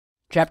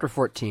Chapter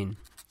 14.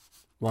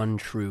 One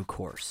True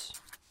Course.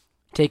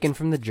 Taken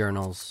from the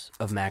journals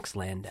of Max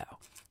Landau.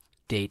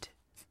 Date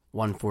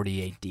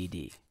 148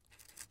 DD.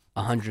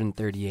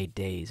 138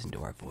 days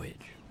into our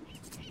voyage.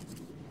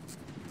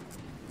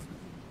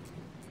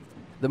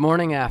 The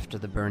morning after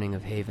the burning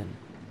of Haven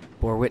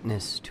bore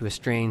witness to a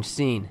strange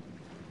scene.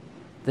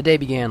 The day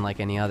began like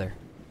any other.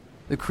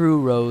 The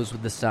crew rose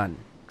with the sun,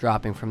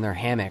 dropping from their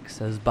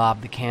hammocks as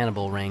Bob the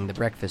Cannibal rang the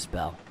breakfast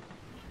bell.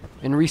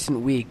 In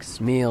recent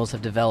weeks, meals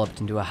have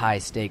developed into a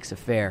high-stakes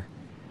affair.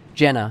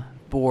 Jenna,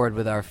 bored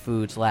with our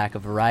food's lack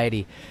of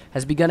variety,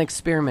 has begun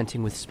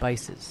experimenting with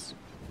spices.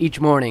 Each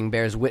morning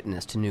bears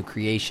witness to new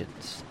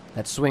creations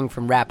that swing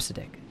from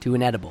rhapsodic to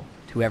inedible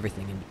to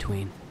everything in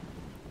between.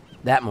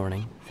 That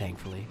morning,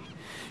 thankfully,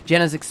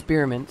 Jenna's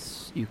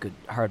experiments, you could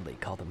hardly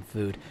call them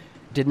food,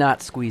 did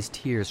not squeeze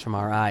tears from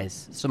our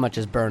eyes so much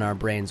as burn our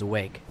brains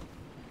awake.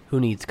 Who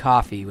needs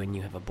coffee when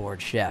you have a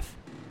bored chef?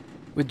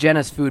 With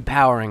Jenna's food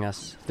powering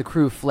us, the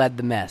crew fled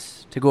the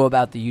mess to go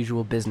about the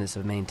usual business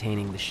of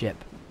maintaining the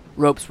ship.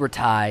 Ropes were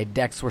tied,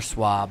 decks were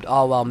swabbed,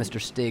 all while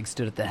Mr. Stiggs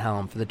stood at the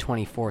helm for the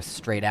 24th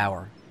straight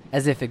hour,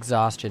 as if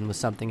exhaustion was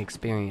something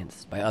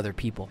experienced by other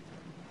people.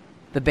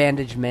 The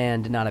bandaged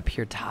man did not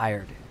appear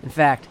tired. In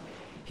fact,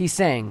 he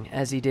sang,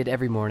 as he did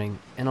every morning,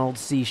 an old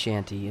sea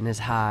shanty in his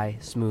high,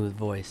 smooth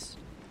voice.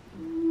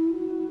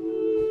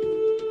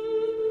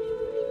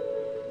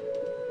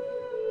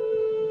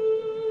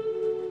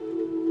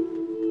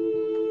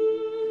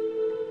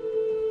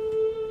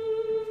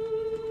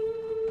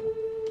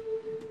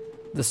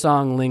 The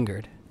song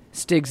lingered.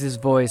 Stiggs's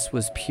voice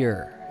was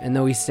pure, and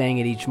though he sang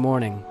it each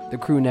morning, the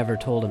crew never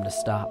told him to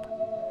stop.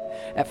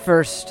 At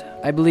first,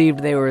 I believed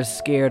they were as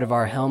scared of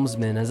our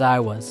helmsman as I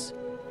was.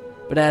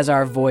 But as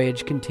our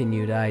voyage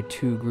continued, I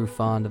too grew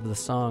fond of the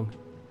song.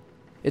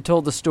 It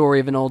told the story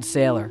of an old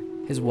sailor,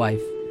 his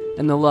wife,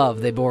 and the love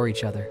they bore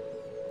each other.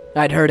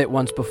 I'd heard it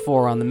once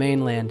before on the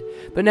mainland,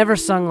 but never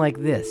sung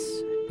like this,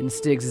 in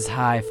Stiggs's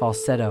high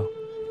falsetto,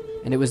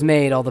 and it was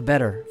made all the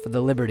better for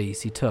the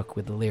liberties he took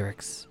with the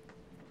lyrics.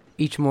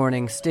 Each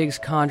morning, Stiggs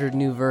conjured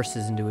new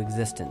verses into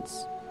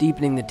existence,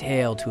 deepening the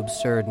tale to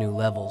absurd new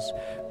levels,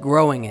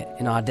 growing it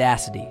in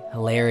audacity,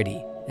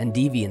 hilarity, and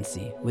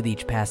deviancy with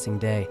each passing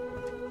day.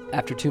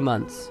 After 2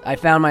 months, I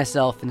found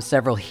myself in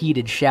several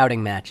heated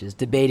shouting matches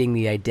debating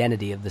the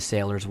identity of the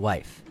sailor's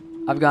wife.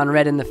 I've gone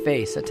red in the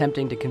face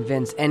attempting to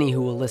convince any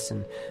who will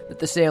listen that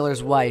the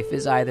sailor's wife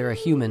is either a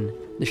human,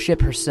 the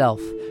ship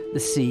herself, the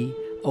sea,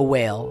 a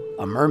whale,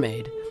 a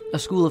mermaid, a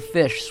school of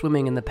fish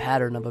swimming in the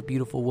pattern of a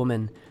beautiful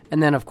woman,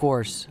 and then, of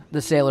course,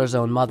 the sailor's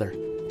own mother.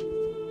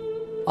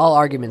 All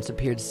arguments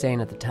appeared sane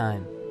at the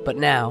time, but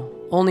now,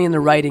 only in the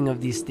writing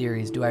of these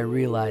theories do I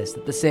realize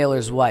that the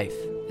sailor's wife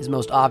is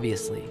most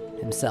obviously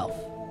himself.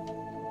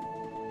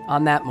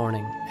 On that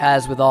morning,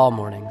 as with all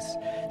mornings,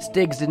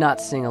 Stiggs did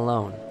not sing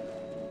alone.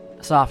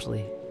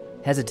 Softly,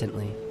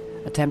 hesitantly,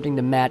 attempting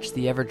to match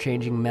the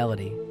ever-changing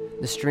melody,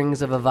 the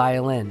strings of a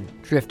violin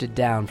drifted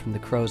down from the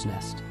crow's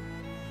nest.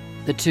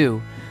 The two,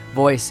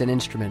 voice and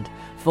instrument,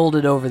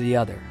 folded over the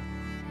other,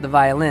 the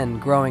violin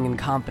growing in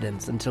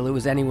confidence until it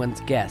was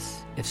anyone's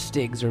guess if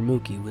Stiggs or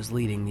Mookie was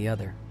leading the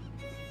other.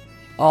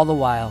 All the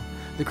while,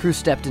 the crew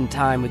stepped in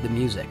time with the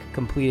music,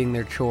 completing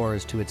their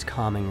chores to its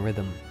calming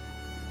rhythm.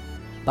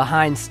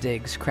 Behind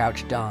Stiggs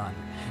crouched Dawn,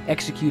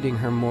 executing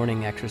her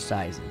morning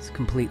exercises,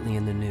 completely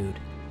in the nude.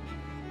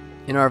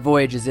 In our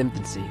voyage's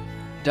infancy,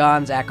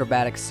 Dawn's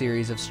acrobatic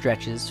series of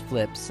stretches,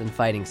 flips, and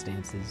fighting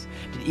stances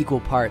did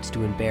equal parts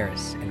to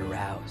embarrass and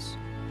arouse.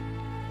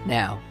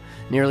 Now,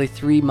 nearly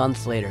 3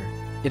 months later,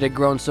 it had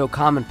grown so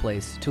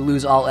commonplace to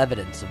lose all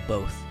evidence of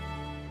both.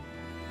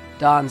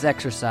 Dawn's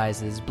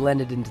exercises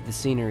blended into the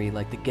scenery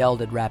like the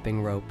gelded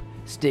wrapping rope,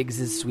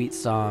 Stiggs's sweet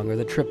song, or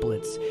the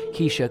triplets,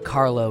 Keisha,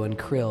 Carlo, and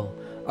Krill,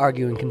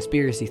 arguing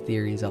conspiracy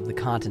theories of the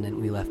continent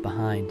we left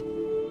behind.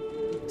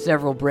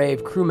 Several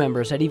brave crew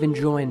members had even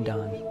joined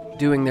Dawn,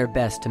 doing their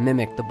best to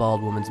mimic the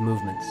bald woman's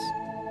movements.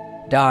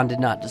 Dawn did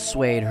not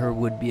dissuade her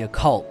would-be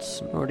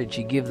occults, nor did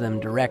she give them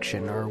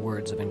direction or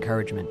words of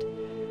encouragement.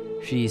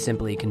 She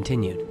simply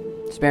continued,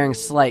 sparing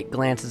slight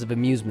glances of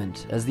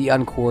amusement as the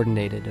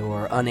uncoordinated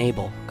or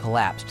unable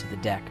collapsed to the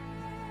deck.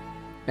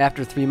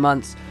 After 3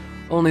 months,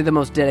 only the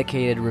most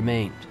dedicated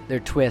remained, their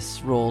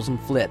twists, rolls, and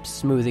flips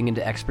smoothing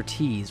into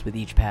expertise with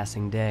each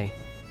passing day.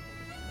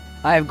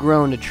 I have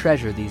grown to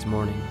treasure these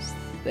mornings.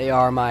 They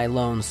are my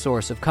lone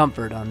source of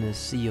comfort on this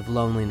sea of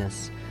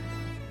loneliness.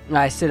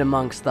 I sit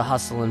amongst the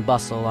hustle and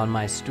bustle on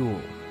my stool,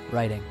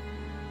 writing.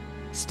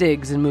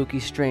 Stiggs and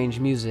Mookie's strange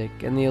music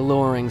and the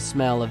alluring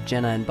smell of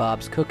Jenna and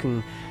Bob's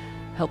cooking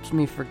helps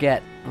me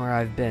forget where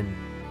I've been,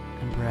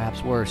 and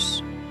perhaps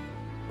worse,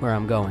 where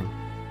I'm going.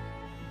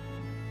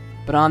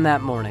 But on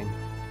that morning,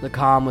 the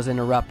calm was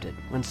interrupted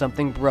when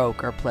something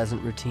broke our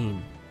pleasant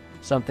routine,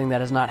 something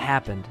that has not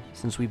happened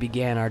since we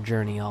began our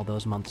journey all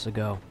those months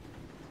ago.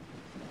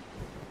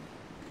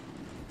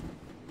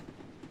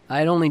 I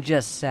had only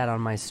just sat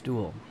on my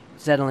stool,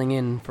 settling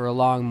in for a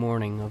long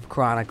morning of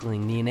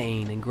chronicling the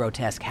inane and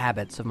grotesque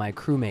habits of my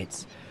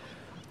crewmates,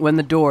 when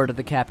the door to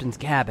the captain's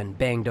cabin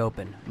banged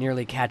open,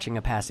 nearly catching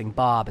a passing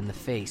Bob in the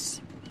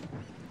face.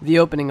 The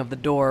opening of the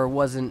door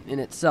wasn't in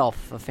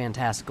itself a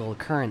fantastical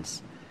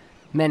occurrence.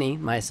 Many,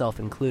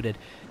 myself included,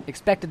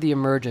 expected the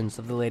emergence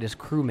of the latest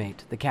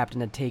crewmate the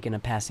captain had taken a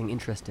passing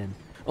interest in,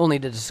 only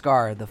to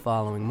discard the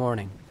following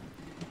morning.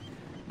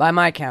 By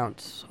my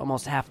count,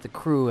 almost half the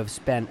crew have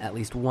spent at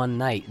least one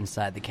night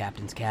inside the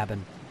captain's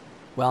cabin,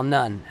 while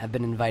none have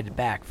been invited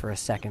back for a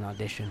second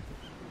audition.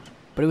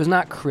 But it was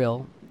not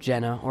Krill,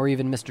 Jenna, or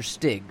even Mr.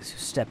 Stiggs who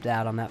stepped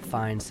out on that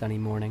fine sunny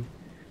morning.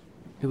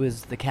 It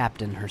was the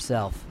captain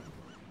herself.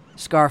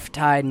 Scarf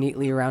tied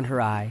neatly around her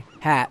eye,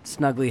 hat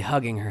snugly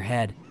hugging her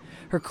head.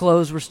 Her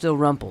clothes were still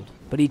rumpled,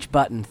 but each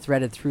button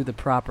threaded through the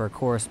proper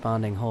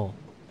corresponding hole.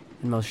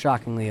 And most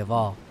shockingly of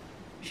all,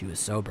 she was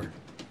sober.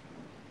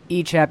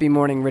 Each happy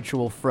morning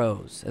ritual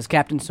froze as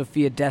Captain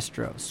Sophia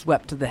Destro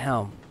swept to the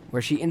helm,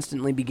 where she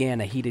instantly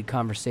began a heated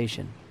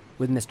conversation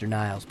with Mr.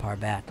 Niles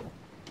Parbat.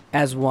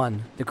 As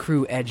one, the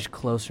crew edged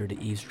closer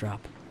to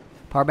eavesdrop.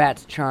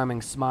 Parbat's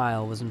charming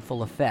smile was in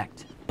full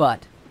effect,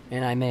 but,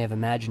 and I may have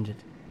imagined it,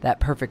 that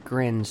perfect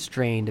grin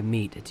strained to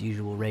meet its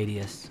usual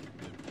radius.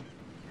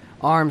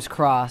 Arms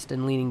crossed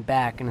and leaning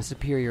back in a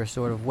superior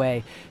sort of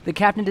way, the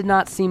captain did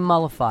not seem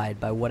mollified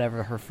by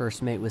whatever her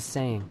first mate was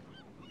saying.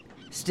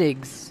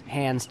 Stiggs,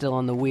 hand still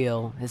on the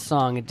wheel, his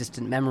song a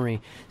distant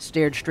memory,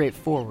 stared straight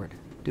forward,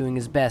 doing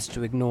his best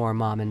to ignore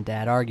Mom and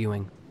Dad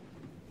arguing.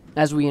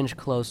 As we inched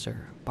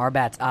closer,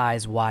 Parbat's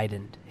eyes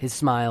widened, his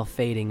smile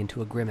fading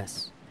into a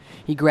grimace.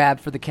 He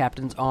grabbed for the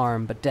captain's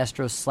arm, but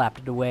Destro slapped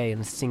it away in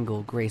a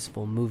single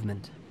graceful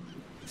movement.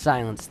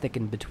 Silence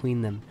thickened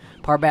between them,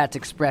 Parbat's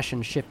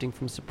expression shifting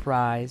from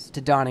surprise to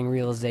dawning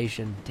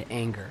realization to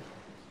anger.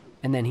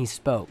 And then he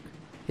spoke,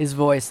 his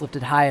voice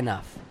lifted high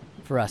enough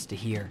for us to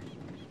hear.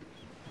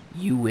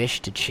 "You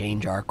wish to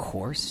change our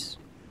course?"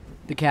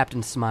 The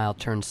captain's smile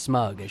turned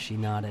smug as she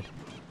nodded.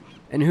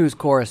 "And whose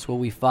course will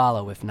we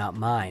follow if not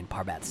mine?"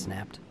 Parbat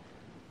snapped.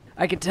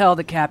 I could tell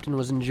the captain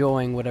was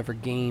enjoying whatever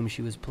game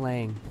she was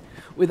playing.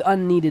 With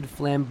unneeded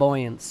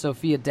flamboyance,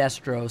 Sophia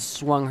Destro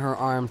swung her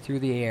arm through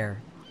the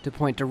air to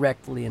point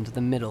directly into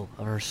the middle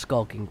of her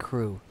skulking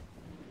crew.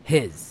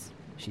 "His,"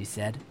 she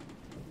said.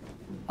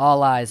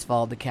 All eyes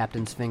followed the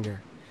captain's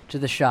finger, to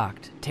the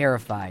shocked,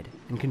 terrified,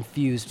 and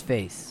confused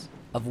face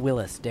of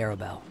Willis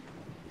Darabelle.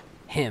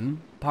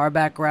 "Him?"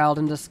 Parbat growled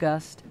in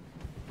disgust.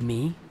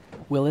 "Me?"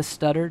 Willis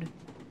stuttered.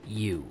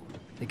 "You,"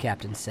 the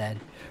captain said,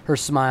 her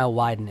smile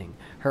widening,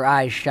 her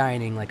eyes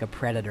shining like a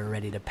predator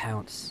ready to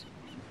pounce.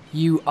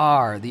 "You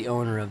are the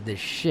owner of this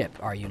ship,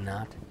 are you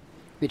not?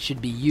 It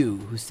should be you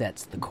who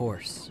sets the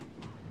course."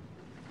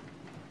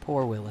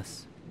 Poor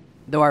Willis.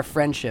 Though our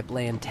friendship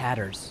lay in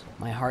tatters,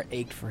 my heart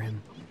ached for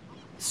him.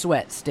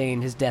 Sweat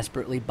stained his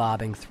desperately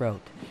bobbing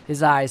throat.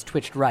 His eyes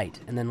twitched right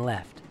and then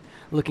left,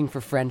 looking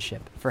for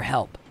friendship, for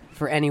help,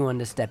 for anyone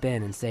to step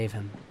in and save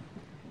him.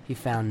 He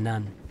found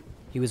none.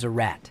 He was a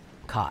rat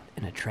caught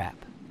in a trap.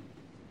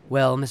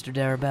 "Well, Mr.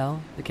 Darabelle,"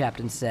 the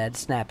captain said,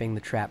 snapping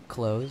the trap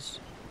close,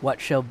 "what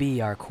shall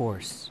be our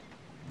course?"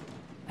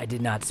 I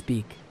did not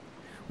speak.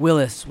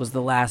 Willis was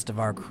the last of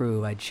our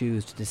crew I'd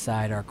choose to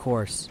decide our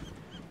course.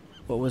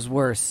 What was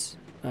worse,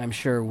 I'm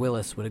sure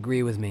Willis would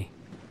agree with me.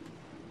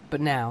 But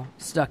now,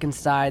 stuck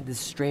inside this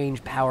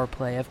strange power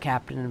play of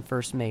captain and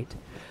first mate,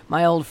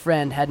 my old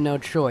friend had no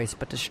choice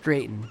but to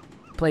straighten,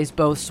 place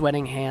both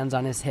sweating hands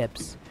on his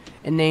hips,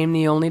 and name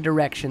the only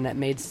direction that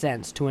made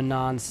sense to a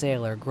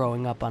non-sailor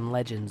growing up on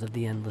legends of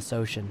the endless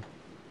ocean.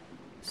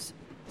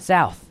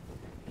 "South,"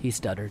 he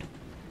stuttered.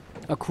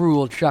 A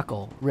cruel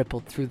chuckle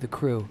rippled through the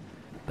crew,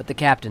 but the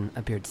captain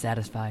appeared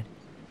satisfied.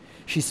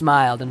 She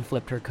smiled and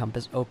flipped her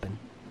compass open.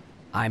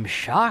 "I'm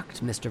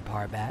shocked, Mr.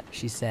 Parbat,"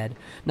 she said,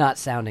 not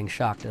sounding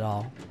shocked at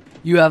all.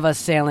 "You have us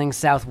sailing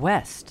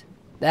southwest.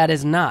 That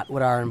is not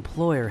what our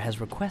employer has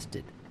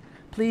requested.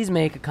 Please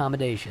make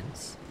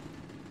accommodations."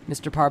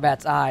 Mr.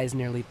 Parbat's eyes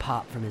nearly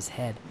popped from his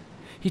head.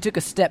 He took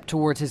a step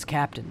towards his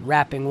captain,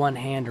 wrapping one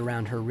hand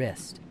around her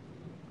wrist.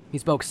 He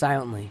spoke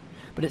silently,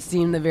 but it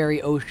seemed the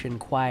very ocean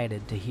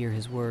quieted to hear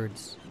his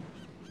words.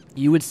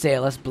 "You would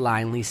sail us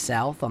blindly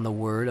south on the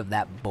word of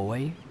that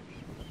boy?"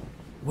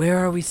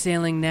 "Where are we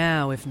sailing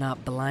now, if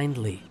not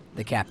blindly?"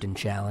 the captain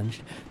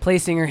challenged,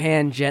 placing her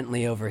hand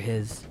gently over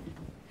his.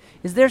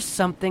 "Is there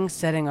something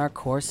setting our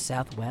course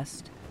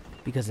southwest?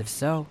 Because if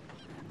so,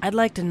 I'd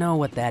like to know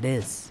what that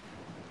is."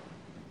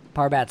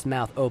 Parbat's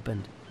mouth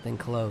opened, then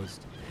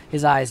closed.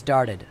 His eyes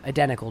darted,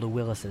 identical to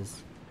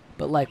Willis's.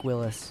 But like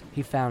Willis,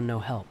 he found no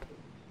help.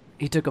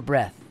 He took a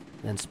breath,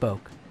 then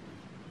spoke.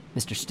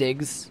 "Mr.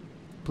 Stiggs,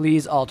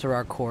 please alter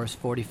our course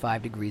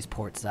 45 degrees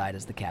port side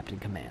as the captain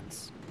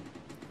commands."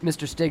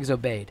 Mr. Stiggs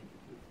obeyed.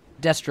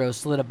 Destro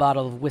slid a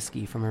bottle of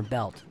whiskey from her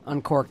belt,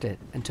 uncorked it,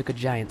 and took a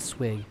giant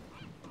swig.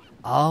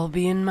 "I'll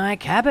be in my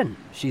cabin,"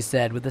 she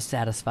said with a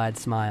satisfied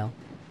smile.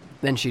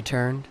 Then she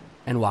turned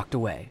and walked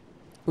away,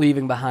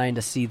 leaving behind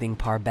a seething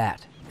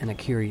Parbat and a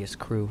curious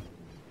crew.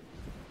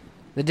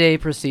 The day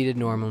proceeded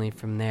normally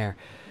from there.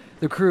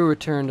 The crew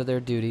returned to their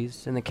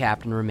duties, and the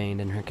captain remained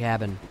in her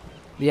cabin.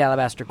 The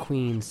Alabaster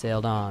Queen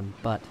sailed on,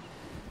 but,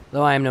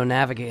 though I am no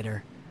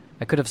navigator,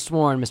 I could have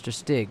sworn Mr.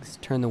 Stiggs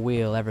turned the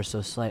wheel ever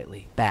so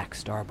slightly, back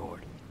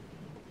starboard.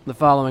 The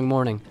following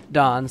morning,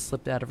 Dawn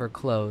slipped out of her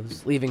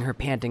clothes, leaving her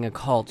panting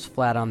occults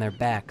flat on their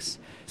backs.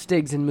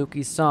 Stiggs and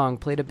Mookie's song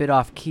played a bit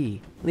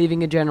off-key,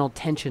 leaving a general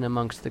tension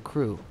amongst the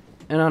crew.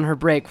 And on her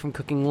break from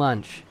cooking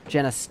lunch,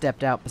 Jenna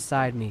stepped out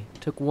beside me,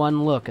 took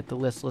one look at the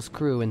listless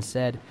crew, and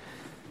said,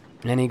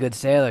 "Any good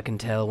sailor can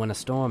tell when a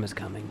storm is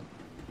coming."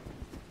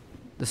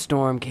 The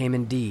storm came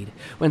indeed,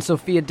 when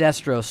Sophia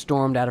Destro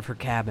stormed out of her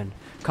cabin,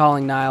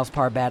 calling Niles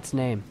Parbat's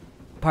name.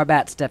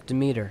 Parbat stepped to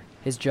meet her,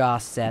 his jaw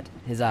set,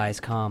 his eyes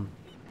calm.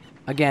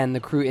 Again,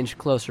 the crew inched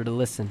closer to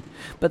listen,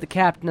 but the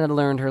captain had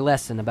learned her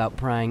lesson about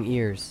prying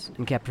ears,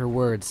 and kept her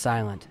words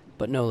silent,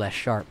 but no less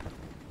sharp.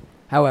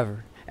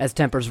 However, as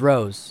tempers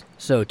rose,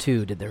 so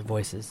too did their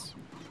voices.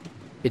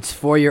 "It's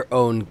for your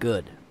own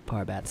good,"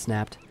 Parbat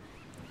snapped.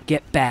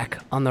 "Get back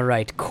on the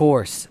right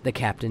course," the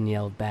captain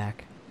yelled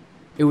back.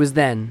 It was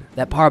then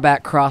that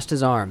Parbat crossed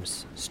his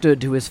arms, stood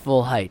to his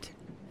full height,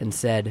 and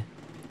said,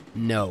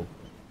 "No."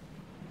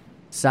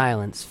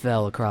 Silence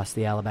fell across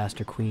the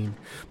Alabaster Queen,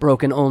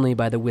 broken only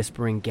by the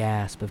whispering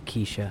gasp of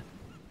Keisha.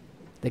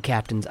 The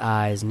captain's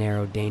eyes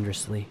narrowed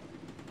dangerously.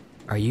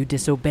 "Are you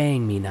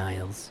disobeying me,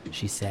 Niles?"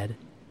 she said.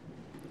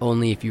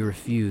 "Only if you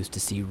refuse to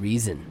see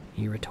reason,"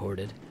 he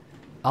retorted.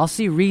 "I'll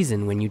see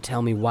reason when you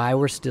tell me why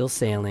we're still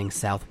sailing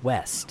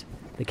southwest,"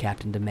 the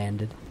captain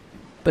demanded.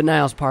 But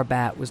Niles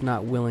Parbat was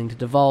not willing to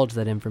divulge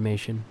that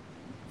information.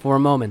 For a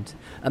moment,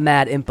 a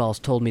mad impulse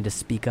told me to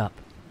speak up.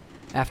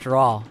 After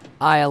all,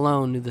 I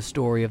alone knew the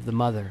story of the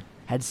mother,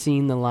 had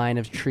seen the line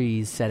of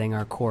trees setting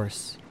our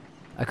course.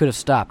 I could have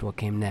stopped what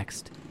came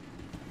next.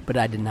 But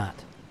I did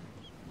not.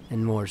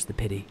 And more's the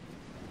pity.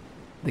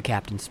 The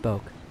captain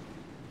spoke.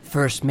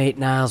 "First Mate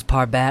Niles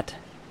Parbat,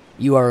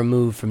 you are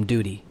removed from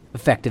duty,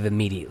 effective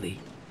immediately."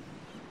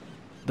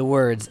 The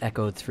words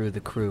echoed through the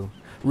crew,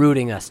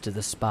 rooting us to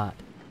the spot.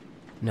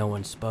 No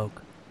one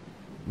spoke.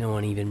 No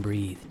one even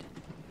breathed.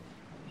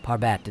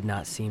 Parbat did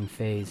not seem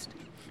fazed.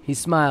 He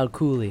smiled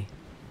coolly.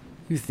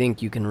 "You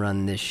think you can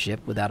run this ship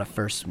without a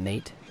first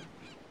mate?"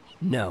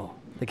 "No,"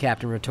 the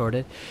captain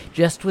retorted.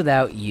 "Just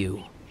without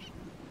you."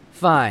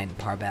 "Fine,"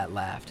 Parbat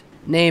laughed.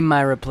 "Name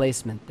my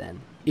replacement,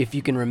 then. If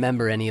you can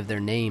remember any of their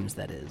names,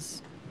 that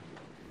is."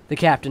 The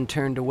captain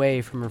turned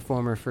away from her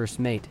former first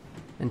mate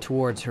and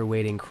towards her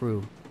waiting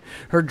crew.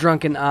 Her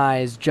drunken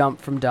eyes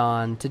jumped from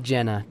Dawn to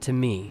Jenna to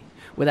me,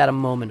 without a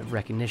moment of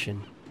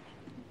recognition.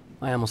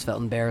 I almost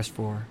felt embarrassed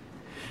for her.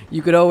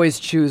 "You could always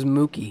choose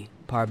Mookie,"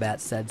 Parbat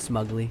said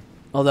smugly,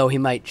 although he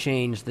might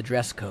change the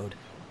dress code.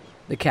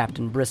 The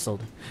captain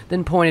bristled,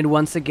 then pointed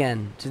once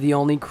again to the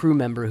only crew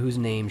member whose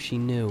name she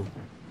knew.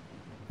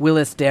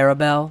 "Willis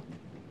Darabell,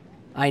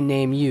 I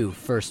name you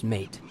first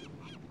mate."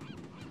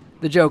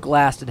 The joke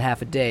lasted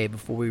half a day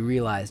before we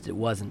realized it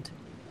wasn't.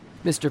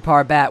 Mr.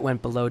 Parbat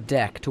went below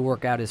deck to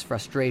work out his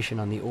frustration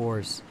on the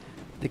oars.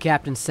 The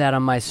captain sat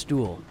on my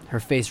stool, her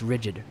face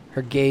rigid,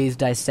 her gaze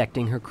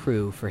dissecting her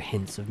crew for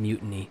hints of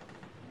mutiny.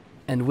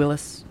 And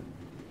Willis,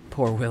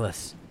 poor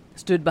Willis,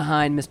 stood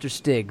behind Mr.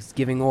 Stiggs,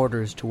 giving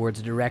orders towards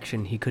a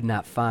direction he could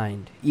not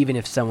find, even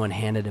if someone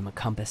handed him a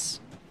compass.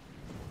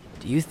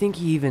 "Do you think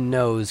he even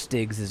knows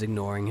Stiggs is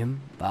ignoring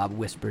him?" Bob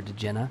whispered to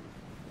Jenna.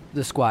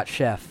 The squat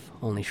chef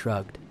only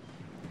shrugged.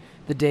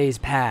 The days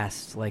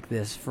passed like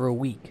this for a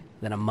week,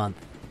 then a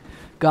month.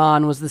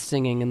 Gone was the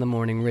singing and the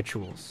morning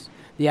rituals.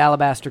 The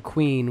Alabaster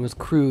Queen was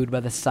crewed by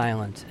the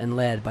silent and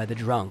led by the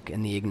drunk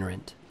and the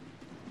ignorant.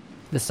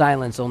 The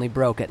silence only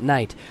broke at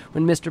night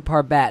when Mr.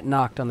 Parbat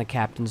knocked on the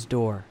captain's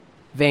door,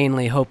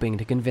 vainly hoping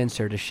to convince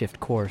her to shift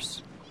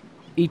course.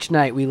 Each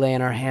night we lay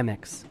in our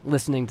hammocks,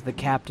 listening to the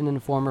captain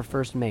and former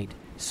first mate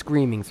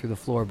screaming through the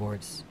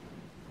floorboards.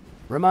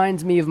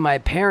 "Reminds me of my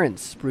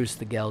parents," Bruce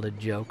the Gelded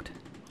joked.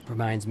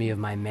 "Reminds me of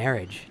my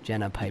marriage,"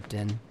 Jenna piped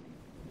in.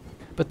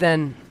 But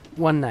then,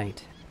 one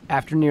night,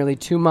 after nearly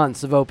 2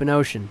 months of open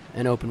ocean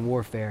and open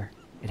warfare,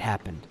 it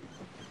happened.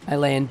 I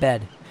lay in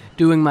bed,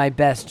 doing my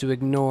best to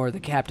ignore the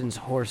captain's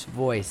hoarse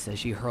voice as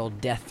she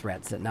hurled death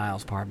threats at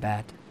Niles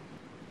Parbat.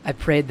 I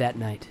prayed that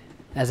night,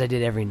 as I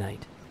did every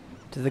night,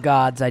 to the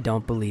gods I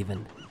don't believe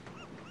in,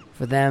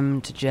 for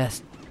them to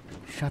just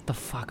shut the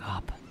fuck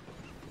up.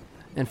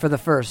 And for the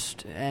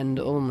first and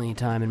only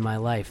time in my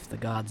life, the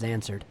gods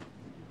answered,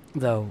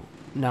 though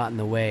not in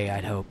the way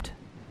I'd hoped.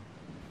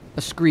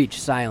 A screech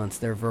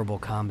silenced their verbal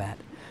combat.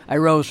 I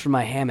rose from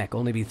my hammock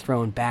only to be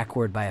thrown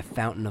backward by a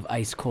fountain of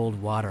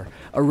ice-cold water,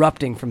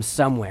 erupting from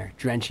somewhere,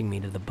 drenching me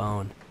to the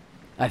bone.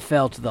 I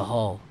fell to the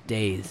hull,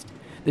 dazed.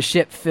 The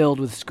ship filled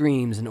with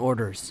screams and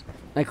orders.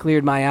 I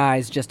cleared my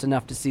eyes just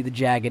enough to see the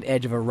jagged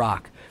edge of a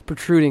rock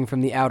protruding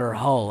from the outer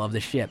hull of the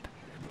ship.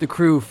 The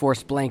crew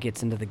forced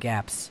blankets into the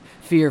gaps.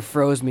 Fear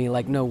froze me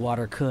like no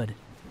water could.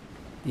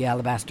 The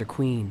Alabaster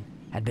Queen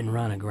had been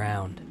run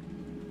aground.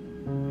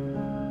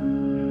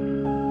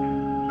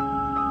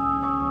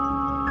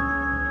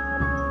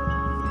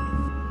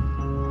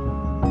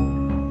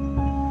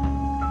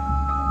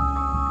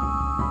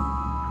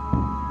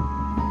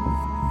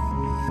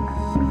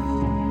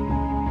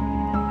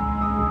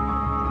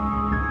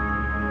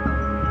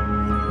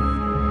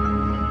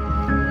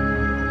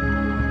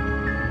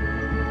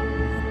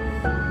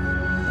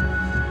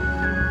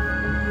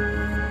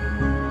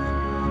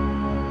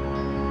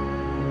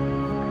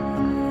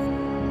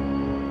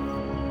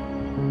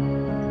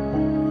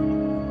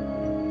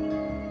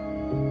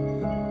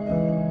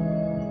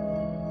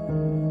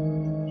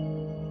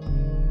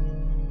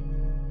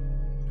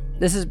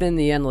 This has been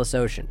The Endless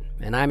Ocean,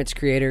 and I'm its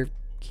creator,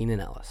 Keenan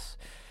Ellis.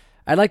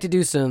 I'd like to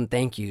do some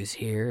thank yous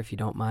here, if you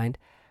don't mind.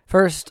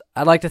 First,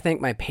 I'd like to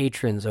thank my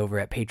patrons over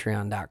at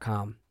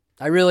patreon.com.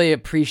 I really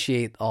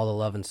appreciate all the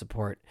love and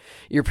support.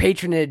 Your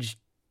patronage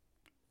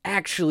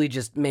actually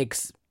just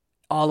makes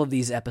all of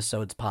these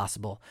episodes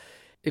possible.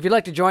 If you'd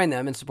like to join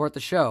them and support the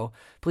show,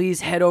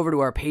 please head over to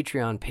our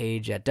Patreon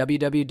page at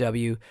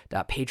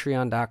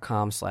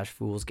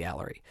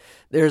www.patreon.com/foolsgallery.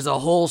 There's a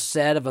whole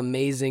set of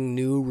amazing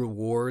new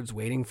rewards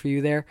waiting for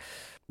you there.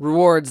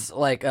 Rewards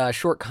like a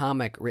short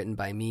comic written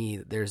by me.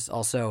 There's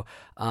also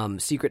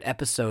secret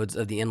episodes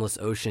of The Endless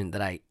Ocean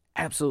that I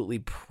absolutely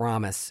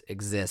promise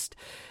exist.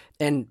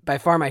 And by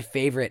far my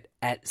favorite,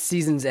 at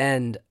season's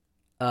end,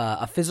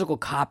 a physical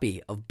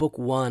copy of Book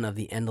 1 of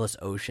The Endless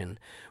Ocean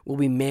will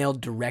be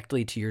mailed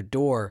directly to your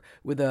door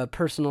with a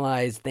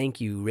personalized thank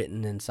you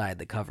written inside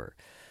the cover.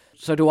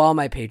 So to all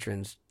my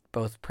patrons,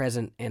 both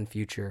present and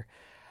future,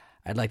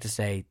 I'd like to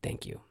say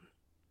thank you.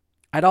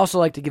 I'd also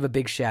like to give a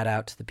big shout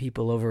out to the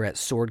people over at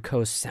Sword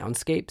Coast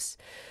Soundscapes.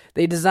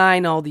 They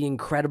design all the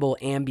incredible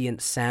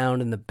ambient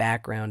sound in the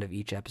background of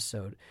each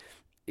episode.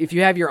 If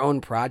you have your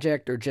own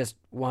project or just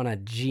want to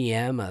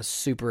GM a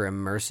super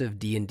immersive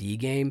D&D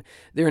game,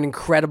 they're an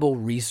incredible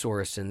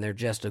resource and they're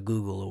just a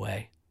Google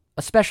away.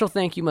 A special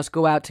thank you must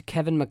go out to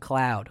Kevin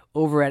MacLeod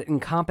over at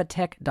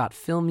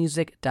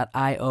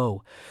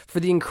incompetech.filmmusic.io for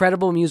the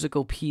incredible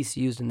musical piece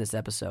used in this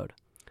episode.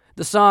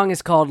 The song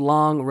is called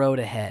Long Road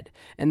Ahead,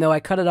 and though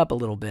I cut it up a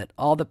little bit,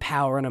 all the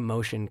power and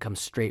emotion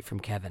comes straight from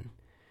Kevin.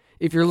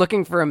 If you're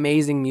looking for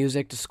amazing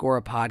music to score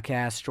a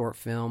podcast, short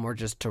film, or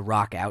just to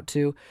rock out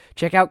to,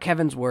 check out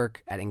Kevin's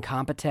work at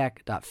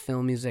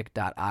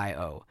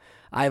incompetech.filmmusic.io.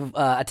 I've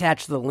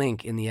attached the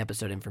link in the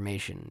episode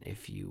information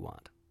if you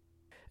want.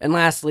 And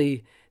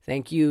lastly,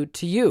 thank you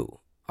to you,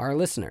 our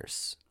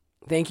listeners.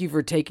 Thank you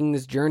for taking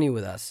this journey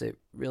with us. It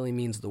really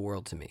means the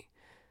world to me.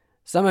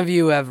 Some of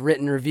you have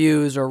written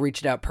reviews or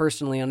reached out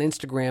personally on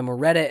Instagram or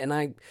Reddit, and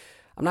I'm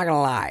not going to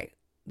lie,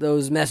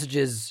 those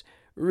messages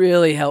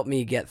really helped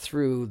me get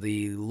through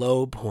the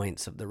low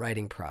points of the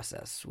writing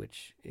process,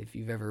 which, if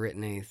you've ever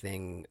written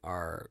anything,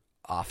 are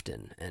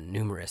often and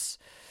numerous.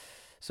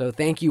 So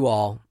thank you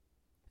all,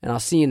 and I'll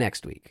see you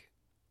next week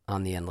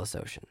on The Endless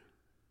Ocean.